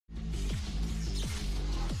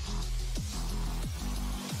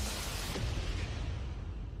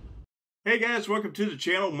Hey guys, welcome to the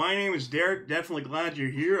channel. My name is Derek. Definitely glad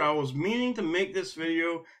you're here. I was meaning to make this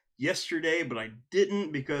video yesterday, but I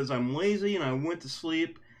didn't because I'm lazy and I went to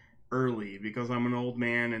sleep early because I'm an old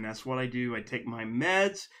man and that's what I do. I take my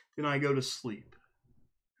meds, then I go to sleep.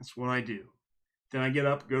 That's what I do. Then I get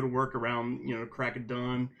up, go to work around, crack of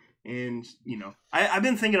dawn. And, I've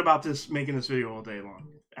been thinking about making this video all day long,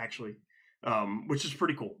 actually, which is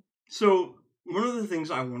pretty cool. So, one of the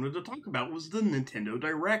things I wanted to talk about was the Nintendo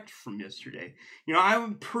Direct from yesterday.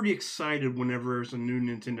 I'm pretty excited whenever there's a new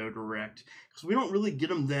Nintendo Direct because we don't really get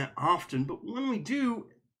them that often, but when we do,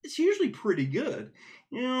 it's usually pretty good.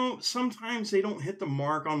 Sometimes they don't hit the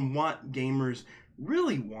mark on what gamers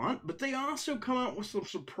really want, but they also come out with some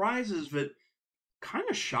surprises that kind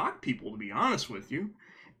of shock people, to be honest with you.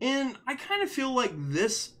 And I kind of feel like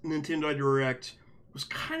this Nintendo Direct was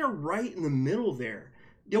kind of right in the middle there.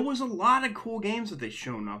 There was a lot of cool games that they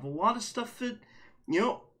shown off, a lot of stuff that,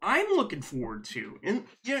 I'm looking forward to. And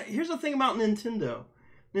here's the thing about Nintendo.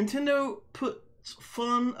 Nintendo puts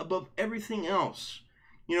fun above everything else.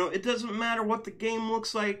 It doesn't matter what the game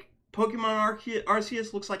looks like. Pokemon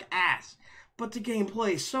Arceus looks like ass, but the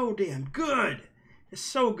gameplay is so damn good. It's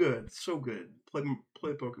so good, so good. Play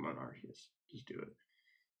Pokemon Arceus. Just do it.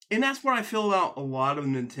 And that's what I feel about a lot of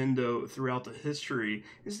Nintendo throughout the history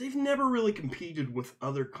is they've never really competed with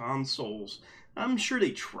other consoles. I'm sure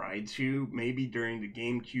they tried to, maybe during the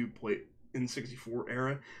GameCube N64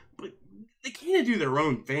 era, but they kind of do their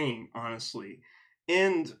own thing, honestly.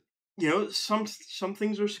 And some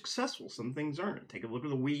things are successful, some things aren't. Take a look at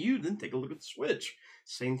the Wii U, then take a look at the Switch.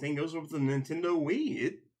 Same thing goes with the Nintendo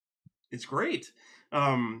Wii. It's great.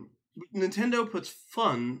 Nintendo puts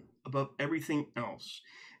fun above everything else.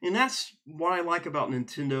 And that's what I like about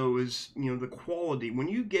Nintendo is, the quality. When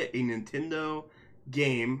you get a Nintendo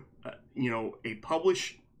game, a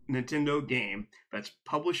published Nintendo game that's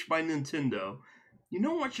published by Nintendo, you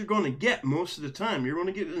know what you're going to get most of the time. You're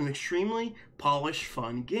going to get an extremely polished,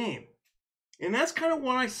 fun game. And that's kind of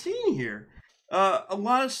what I've seen here. A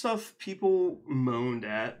lot of stuff people moaned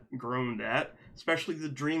at, groaned at, especially the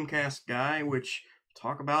Dreamcast guy, which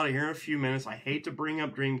talk about it here in a few minutes. I hate to bring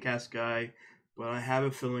up Dreamcast guy, but I have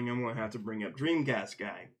a feeling I'm going to have to bring up Dreamcast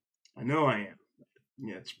guy. I know I am.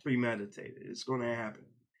 Yeah, it's premeditated. It's going to happen.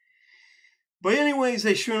 But anyways,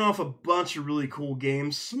 they showed off a bunch of really cool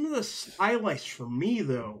games. Some of the highlights for me,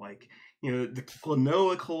 though, like, the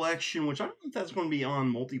Klonoa collection, which I don't know if that's going to be on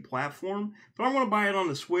multi-platform, but I want to buy it on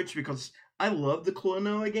the Switch because I love the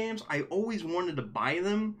Klonoa games. I always wanted to buy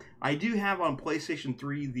them. I do have on PlayStation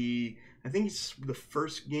 3 I think it's the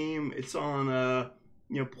first game. It's on,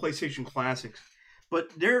 PlayStation Classics.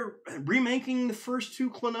 But they're remaking the first two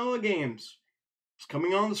Klonoa games. It's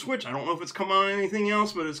coming on the Switch. I don't know if it's coming on anything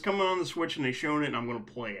else, but it's coming on the Switch, and they've shown it, and I'm going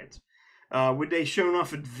to play it. Would they shown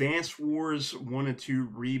off Advanced Wars 1 and 2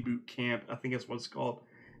 Reboot Camp? I think that's what it's called.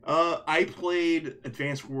 I played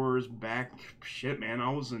Advanced Wars back, I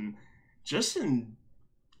was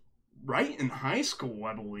right in high school,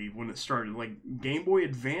 I believe, when it started. Like Game Boy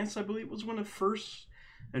Advance, I believe, was when the first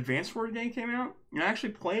Advanced Wars game came out. And I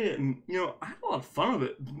actually played it, and I had a lot of fun with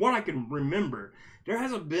it. What I can remember, there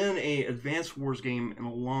hasn't been a Advanced Wars game in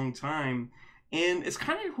a long time, and it's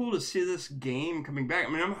kind of cool to see this game coming back. I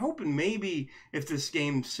mean, I'm hoping maybe if this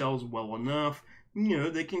game sells well enough,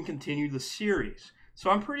 they can continue the series. So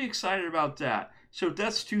I'm pretty excited about that. So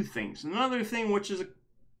that's two things. Another thing, which is a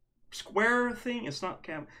Square thing, it's not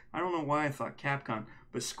Cap. I don't know why I thought Capcom,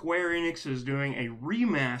 but Square Enix is doing a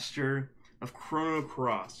remaster of Chrono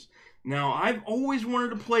Cross. Now, I've always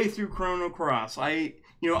wanted to play through Chrono Cross. I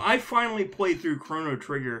finally played through Chrono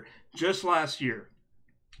Trigger just last year.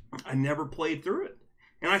 I never played through it.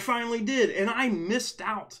 And I finally did, and I missed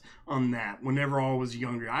out on that whenever I was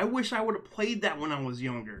younger. I wish I would have played that when I was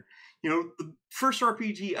younger. The first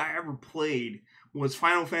RPG I ever played was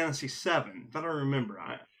Final Fantasy VII, that I remember.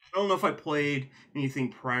 I don't know if I played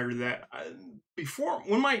anything prior to that. Before,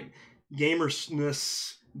 when my gamerness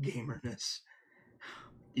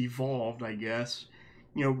evolved, I guess,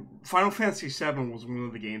 Final Fantasy VII was one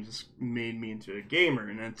of the games that made me into a gamer,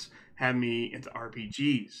 and that's had me into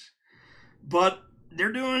RPGs. But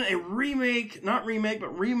they're doing a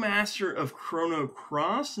but remaster of Chrono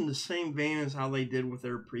Cross in the same vein as how they did with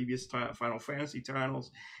their previous Final Fantasy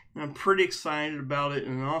titles. And I'm pretty excited about it.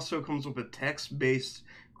 And it also comes with a text-based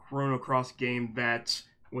Chrono Cross game that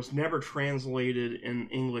was never translated in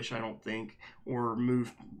English, I don't think, or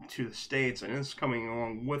moved to the States, and it's coming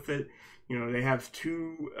along with it. They have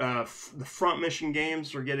two, the Front Mission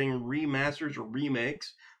games are getting remasters or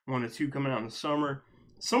remakes, 1 and 2 coming out in the summer.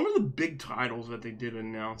 Some of the big titles that they did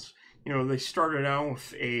announce, they started out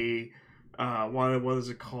with a what is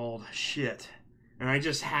it called? Shit. And I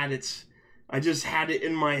just had it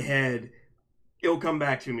in my head. It'll come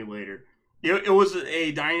back to me later. It was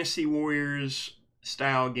a Dynasty Warriors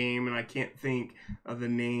style game, and I can't think of the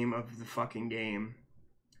name of the fucking game.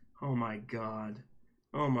 Oh my god.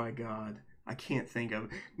 Oh my god. I can't think of it.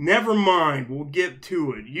 Never mind. We'll get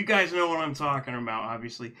to it. You guys know what I'm talking about,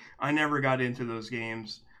 obviously. I never got into those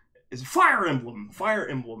games. It's Fire Emblem. Fire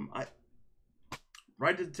Emblem.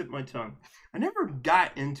 Right at the tip of my tongue. I never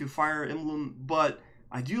got into Fire Emblem, but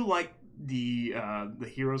I do like the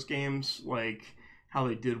Heroes games, like how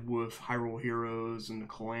they did with Hyrule Heroes and the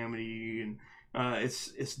Calamity, and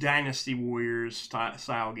it's Dynasty Warriors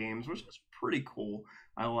style games, which is pretty cool.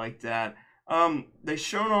 I like that. They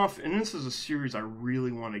shown off, and this is a series I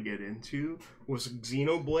really want to get into, was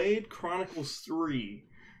Xenoblade Chronicles 3.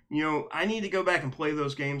 You know, I need to go back and play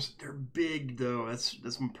those games. They're big, though.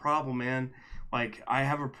 That's my problem, man. Like, I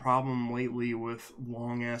have a problem lately with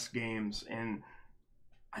long-ass games, and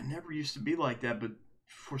I never used to be like that, but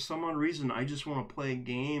for some odd reason, I just want to play a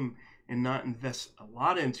game and not invest a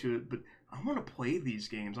lot into it, but I want to play these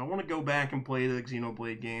games. I want to go back and play the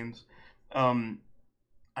Xenoblade games.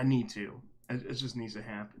 I need to. It just needs to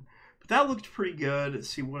happen. But that looked pretty good. Let's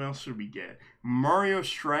see, what else should we get? Mario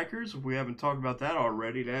Strikers, if we haven't talked about that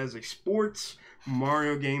already. That is a sports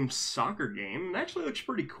Mario game, soccer game. It actually looks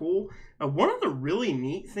pretty cool. One of the really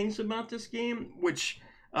neat things about this game, which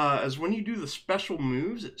is when you do the special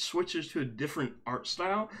moves, it switches to a different art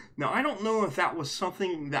style. Now, I don't know if that was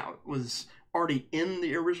something that was already in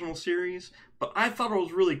the original series, but I thought it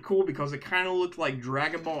was really cool because it kind of looked like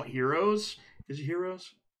Dragon Ball Heroes. Is it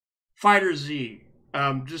Heroes? Fighter Z.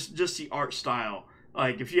 Just the art style.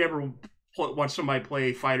 Like, if you ever watch somebody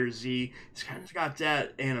play Fighter Z, it's kind of got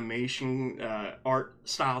that animation art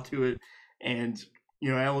style to it, and you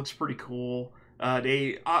know, that looks pretty cool. A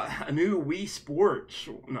new Wii Sports,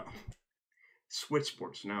 no, Switch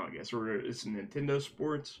Sports now, I guess, or it's Nintendo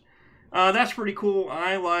Sports. That's pretty cool.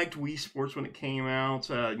 I liked Wii Sports when it came out.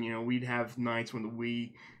 You know, we'd have nights when the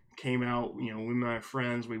Wii came out. You know, with my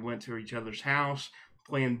friends, we went to each other's house,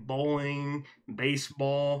 playing bowling,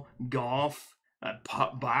 baseball, golf,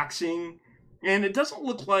 boxing, and it doesn't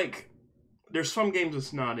look like there's some games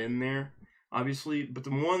that's not in there, obviously, but the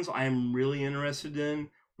ones I am really interested in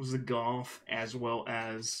was the golf as well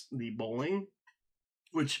as the bowling,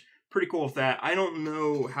 which pretty cool with that. I don't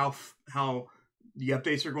know how the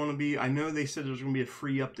updates are going to be. I know they said there's going to be a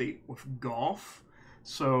free update with golf,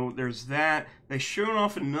 so there's that. They showed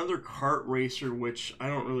off another kart racer, which I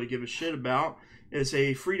don't really give a shit about. It's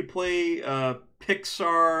a free-to-play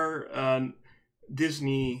Pixar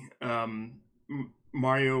Disney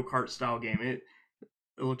Mario Kart style game. It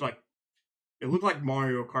looked like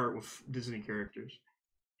Mario Kart with Disney characters.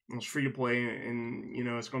 It was free to play, and you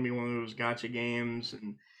know, it's going to be one of those gacha games,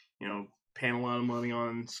 and you know, paying a lot of money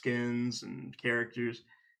on skins and characters.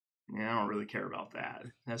 Yeah, I don't really care about that.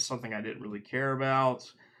 That's something I didn't really care about.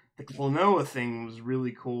 The Klonoa thing was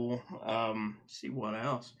really cool. Let's see what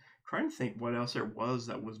else. Trying to think what else there was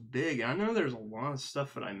that was big. I know there's a lot of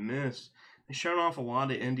stuff that I missed. They showed off a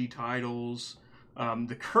lot of indie titles. The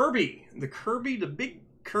big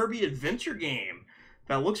Kirby adventure game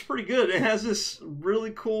that looks pretty good. It has this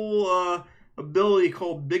really cool ability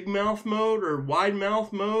called Big Mouth Mode or Wide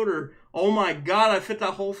Mouth Mode, or oh my god, I fit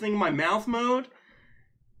that whole thing in my mouth mode.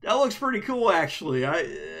 That looks pretty cool, actually.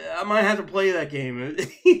 I might have to play that game.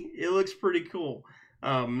 It looks pretty cool.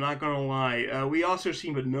 I'm not gonna lie. We also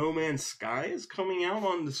seen that No Man's Sky is coming out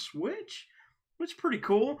on the Switch, which is pretty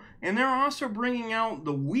cool. And they're also bringing out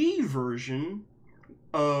the Wii version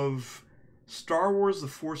of Star Wars: The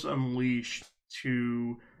Force Unleashed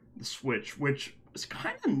to the Switch, which is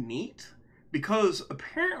kind of neat because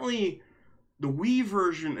apparently the Wii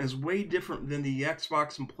version is way different than the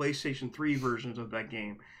Xbox and PlayStation 3 versions of that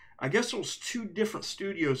game. I guess there's two different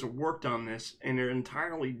studios that worked on this, and they're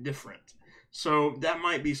entirely different. So that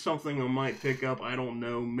might be something I might pick up. I don't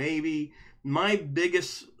know. Maybe. My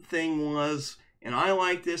biggest thing was, and I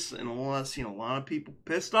like this, and I've seen a lot of people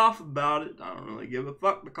pissed off about it. I don't really give a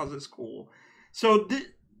fuck because it's cool. So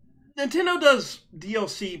Nintendo does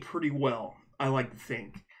DLC pretty well, I like to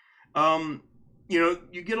think. You know,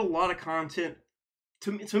 you get a lot of content.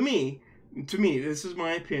 To me, this is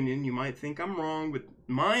my opinion. You might think I'm wrong, but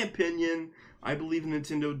my opinion, I believe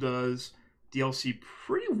Nintendo does DLC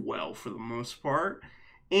pretty well for the most part.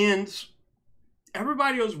 And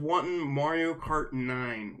everybody was wanting Mario Kart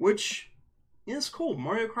 9, which is cool.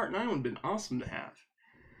 Mario Kart 9 would have been awesome to have.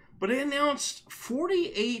 But they announced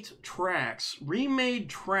 48 tracks, remade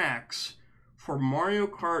tracks for Mario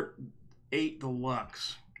Kart 8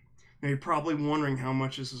 Deluxe. And you're probably wondering how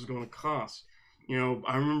much this is going to cost. You know,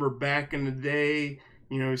 I remember back in the day,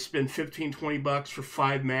 you know, spend 15, 20 bucks for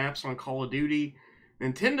 5 maps on Call of Duty.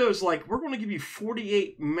 Nintendo's like, we're going to give you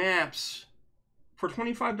 48 maps for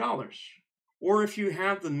 $25. Or if you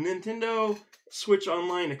have the Nintendo Switch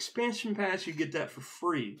Online expansion pass, you get that for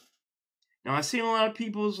free. Now, I've seen a lot of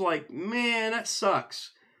people's like, man, that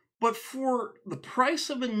sucks. But for the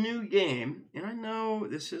price of a new game, and I know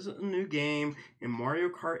this isn't a new game, and Mario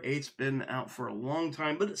Kart 8's been out for a long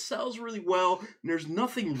time, but it sells really well, and there's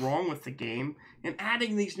nothing wrong with the game. And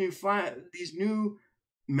adding these new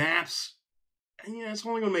maps, and you know, it's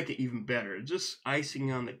only going to make it even better. Just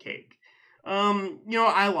icing on the cake. You know,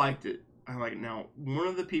 I liked it. I like it. Now, one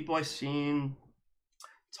of the people I seen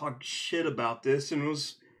talk shit about this, and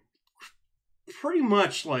was pretty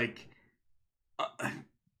much like,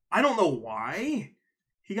 I don't know why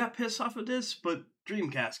he got pissed off at this, but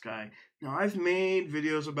Dreamcast Guy. Now, I've made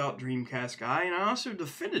videos about Dreamcast Guy, and I also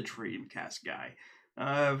defended Dreamcast Guy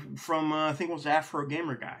from, I think it was Afro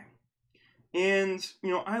Gamer Guy. And,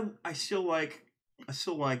 you know, I still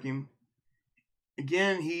like him.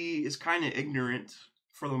 Again, he is kind of ignorant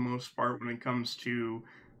for the most part when it comes to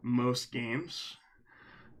most games.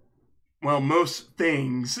 Well, most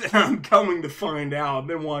things. I'm coming to find out. I've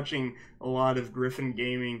been watching a lot of Griffin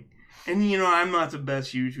Gaming. And, you know, I'm not the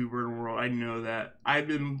best YouTuber in the world. I know that. I've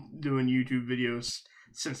been doing YouTube videos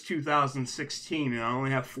since 2016, and I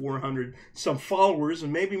only have 400 some followers,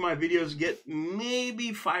 and maybe my videos get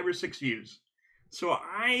maybe 5 or 6 views. So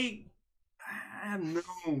I have no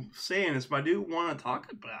say in this, but I do want to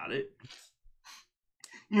talk about it.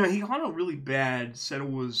 You know, he got a really bad, said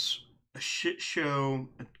it was a shit show,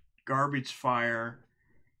 a garbage fire,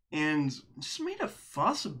 and just made a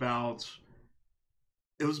fuss about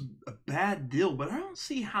it was a bad deal, but I don't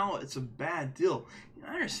see how it's a bad deal.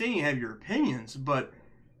 I understand you have your opinions, but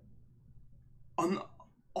on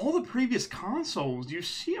all the previous consoles, you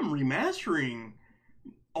see them remastering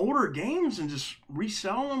older games and just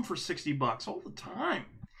reselling them for 60 bucks all the time.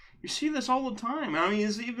 You see this all the time. I mean,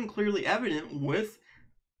 it's even clearly evident with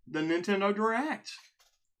the Nintendo Direct.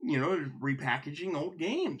 You know, repackaging old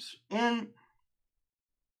games. And,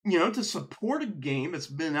 you know, to support a game that's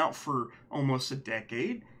been out for almost a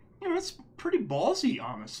decade, you know, it's pretty ballsy,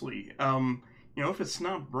 honestly. You know, if it's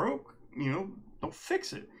not broke, you know, don't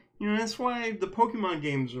fix it. You know, that's why the Pokemon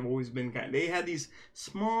games have always been they had these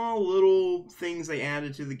small little things they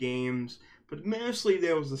added to the games, but mostly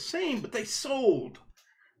they was the same, but they sold.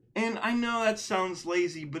 And I know that sounds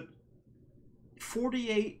lazy, but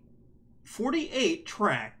 48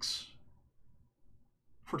 tracks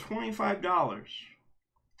for $25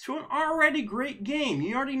 to an already great game.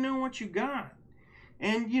 You already know what you got.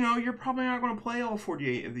 And, you know, you're probably not going to play all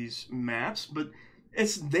 48 of these maps, but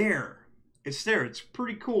it's there. It's there. It's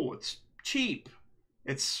pretty cool. It's cheap.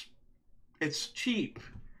 It's cheap.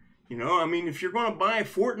 You know, I mean, if you're going to buy a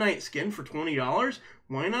Fortnite skin for $20,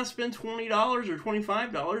 why not spend $20 or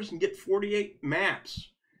 $25 and get 48 maps?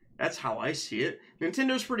 That's how I see it.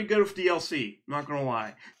 Nintendo's pretty good with DLC, not gonna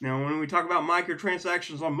lie. Now, when we talk about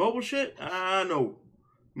microtransactions on mobile shit, no.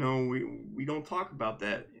 No, we don't talk about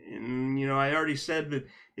that. And, you know, I already said that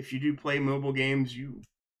if you do play mobile games, you're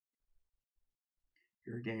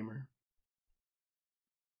a gamer.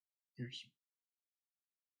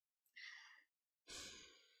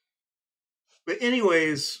 But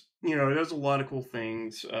anyways, you know, there's a lot of cool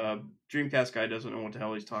things. Dreamcast Guy doesn't know what the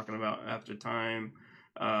hell he's talking about after time.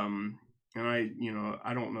 And I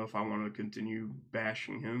don't know if I want to continue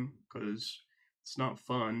bashing him because it's not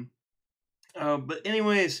fun. But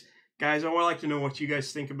anyways, guys, I would like to know what you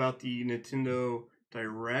guys think about the Nintendo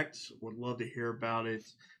Direct. Would love to hear about it,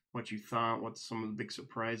 what you thought, what some of the big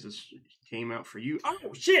surprises came out for you.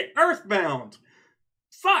 Oh, shit, Earthbound!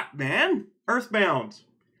 Fuck, man! Earthbound!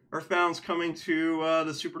 Earthbound's coming to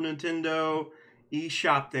the Super Nintendo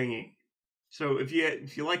eShop thingy. So if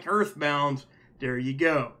you like Earthbound, there you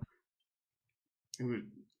go.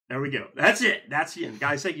 There we go. That's it. That's the end.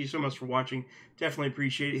 Guys, thank you so much for watching. Definitely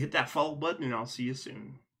appreciate it. Hit that follow button, and I'll see you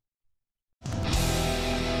soon.